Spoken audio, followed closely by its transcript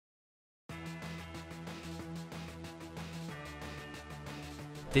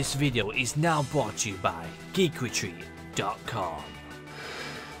This video is now brought to you by geekretreat.com.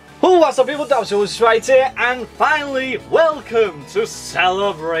 Oh, what's up people, Dobbsyrules right here, and finally, welcome to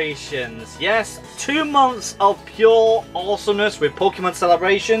Celebrations. Yes, 2 months of pure awesomeness with Pokemon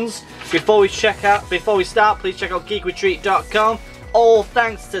Celebrations. Before we start, please check out geekretreat.com. All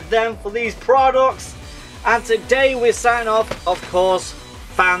thanks to them for these products. And today we're signing off, of course,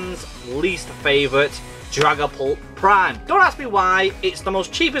 fans' least favourite, Dragapult Prime. Don't ask me why, it's the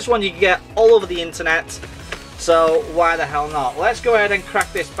most cheapest one you can get all over the internet. So why the hell not? Let's go ahead and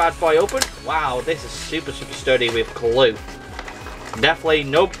crack this bad boy open. Wow, this is super sturdy with glue. Definitely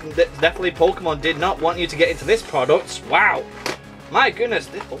Pokemon did not want you to get into this product. Wow. My goodness,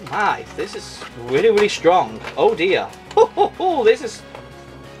 this is really strong. Oh dear. This is...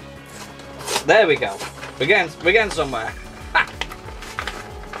 There we go. We're getting somewhere. Ha.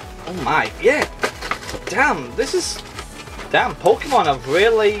 Oh my, yeah. Damn, Pokemon have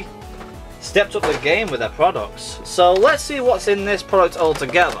really stepped up the game with their products. So let's see what's in this product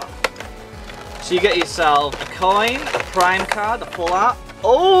altogether. So you get yourself a coin, a prime card, a full art.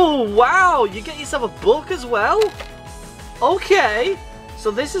 Oh wow, you get yourself a book as well? Okay, so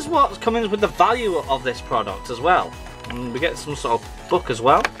this is what's coming with the value of this product as well. And we get some sort of book as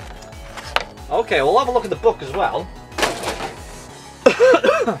well. Okay, we'll have a look at the book as well.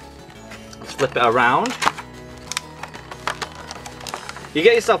 Let's flip it around. You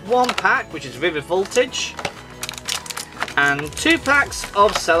get yourself 1 pack, which is Vivid Voltage, and 2 packs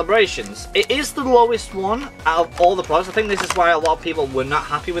of Celebrations. It is the lowest one out of all the products. I think this is why a lot of people were not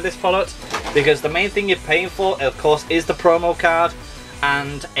happy with this product, because the main thing you're paying for, of course, is the promo card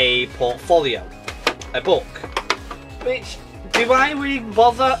and a portfolio, a book. Which, do I really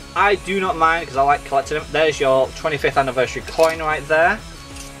bother? I do not mind, because I like collecting them. There's your 25th anniversary coin right there.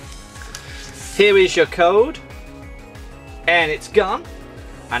 Here is your code, and it's gone.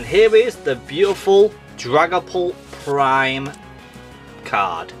 And here is the beautiful Dragapult Prime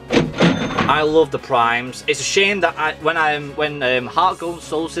card. I love the primes. It's a shame that when Heart Gold and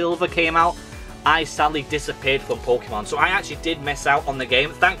Soul Silver came out, I sadly disappeared from Pokemon. So I actually did miss out on the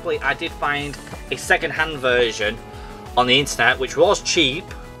game. Thankfully, I did find a second-hand version on the internet, which was cheap,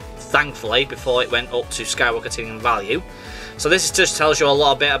 thankfully, before it went up to skyrocketing in value. So this just tells you a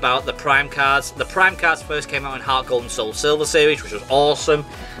little bit about the Prime cards. The Prime cards first came out in Heart Gold and Soul Silver series, which was awesome.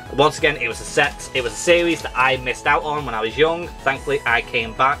 Once again, it was a series that I missed out on when I was young. Thankfully, I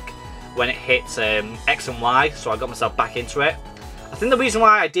came back when it hit X and Y, so I got myself back into it. I think the reason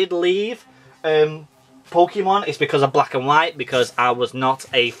why I did leave Pokemon is because of Black and White, because I was not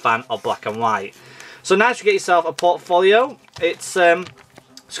a fan of Black and White. So now you get yourself a portfolio. It's got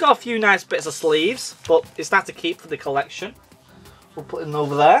a few nice bits of sleeves, but it's not to keep for the collection. We'll put it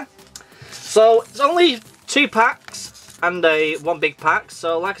over there. So it's only 2 packs and 1 big pack.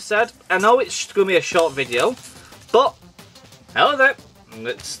 So like I said, I know it's going to be a short video, but hell with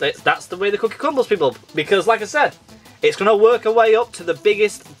it. That's the way the cookie crumbles, people. Because like I said, it's going to work our way up to the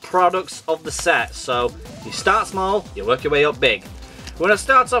biggest products of the set. So you start small, you work your way up big. We're going to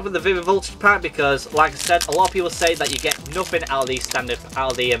start off with the Vivid Voltage pack because, like I said, a lot of people say that you get nothing out of the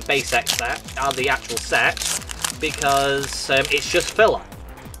base set, out of the actual set, because it's just filler.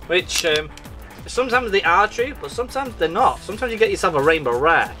 Which sometimes they are true, but sometimes they're not. Sometimes you get yourself a Rainbow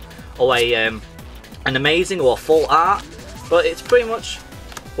Rare or an amazing or full art, but it's pretty much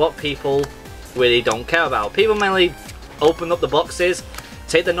what people really don't care about. People mainly open up the boxes,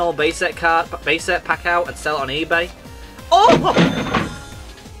 take the normal base set pack out, and sell it on eBay. Oh!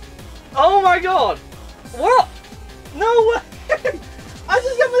 Oh my god! What? No way! I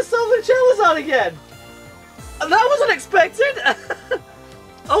just got myself a Charizard again! That was unexpected!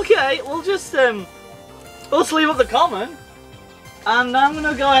 Okay, we'll just leave up the common. And I'm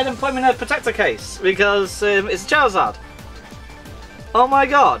gonna go ahead and put him in a protector case because it's a Charizard. Oh my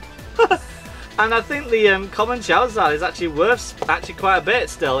god! And I think the common Charizard is actually worth quite a bit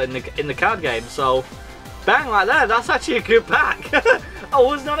still in the card game. So bang like that, that's actually a good pack. I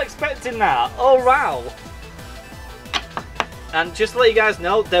was not expecting that. Oh wow. And just to let you guys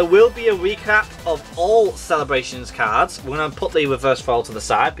know, there will be a recap of all Celebrations cards. We're going to put the reverse foil to the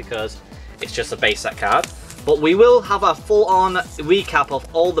side because it's just a base set card. But we will have a full-on recap of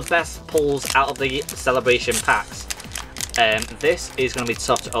all the best pulls out of the Celebration packs. This is going to be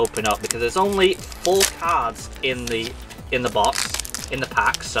tough to open up because there's only 4 cards in the box, in the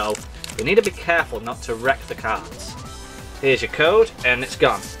pack. So you need to be careful not to wreck the cards. Here's your code, and it's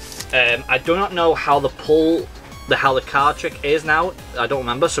gone. I do not know how the card trick is now. I don't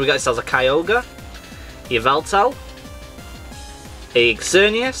remember. So we got ourselves a Kyogre, a Yveltal, a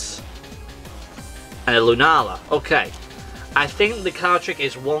Xerneas, and a Lunala. Okay. I think the card trick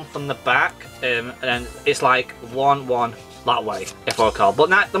is one from the back, and it's like one that way, if I recall. But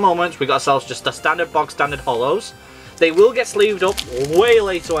now at the moment, we got ourselves just a standard box, standard holos. They will get sleeved up way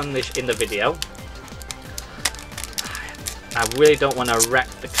later on in the video. I really don't want to wreck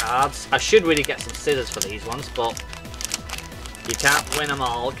the cards. I should really get some scissors for these ones, but you can't win them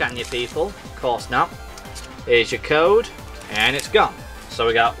all, can you, people? Of course not. Here's your code, and it's gone. So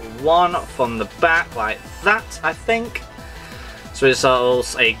we got one from the back like that, I think. So it's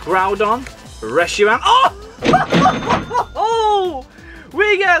also a Groudon, Reshiram. Oh!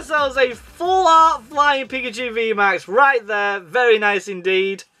 We get ourselves a full art Flying Pikachu VMAX right there. Very nice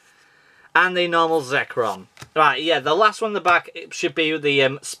indeed. And the normal Zekrom. Right, yeah, the last one in the back it should be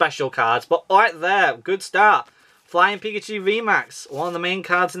the special cards. But right there, good start. Flying Pikachu VMAX, one of the main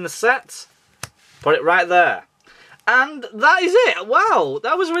cards in the set. Put it right there. And that is it. Wow,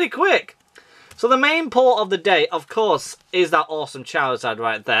 that was really quick. So the main pull of the day, of course, is that awesome Charizard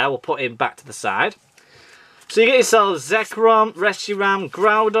right there. We'll put him back to the side. So you get yourself Zekrom, Reshiram,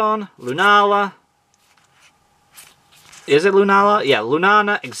 Groudon, Lunala. Is it Lunala? Yeah,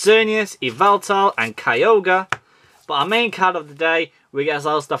 Lunana, Xerneas, Yveltal, and Kyogre. But our main card of the day, we get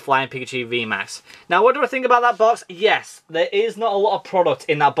ourselves the Flying Pikachu VMAX. Now, what do I think about that box? Yes, there is not a lot of product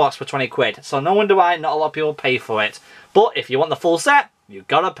in that box for 20 quid. So no wonder why not a lot of people pay for it. But if you want the full set, you've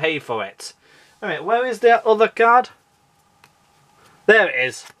got to pay for it. Alright, where is the other card? There it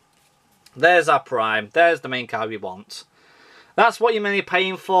is. There's our Prime. There's the main card we want. That's what you're mainly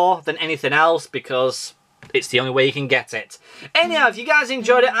paying for than anything else because it's the only way you can get it. Anyhow, if you guys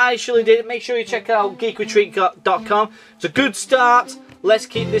enjoyed it, I surely did. Make sure you check out geekretreat.com. It's a good start. Let's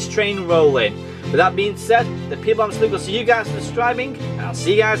keep this train rolling. With that being said, the people I'm still will see you guys for subscribing, and I'll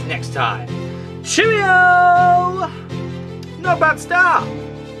see you guys next time. Cheerio! Not a bad start.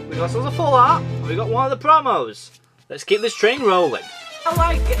 We got ourselves a full art, and we got one of the promos. Let's keep this train rolling. I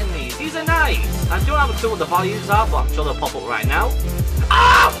like getting these. These are nice. I don't have a clue what the values are, but I'm sure they'll pop up right now.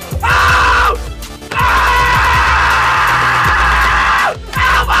 Ah! Ah!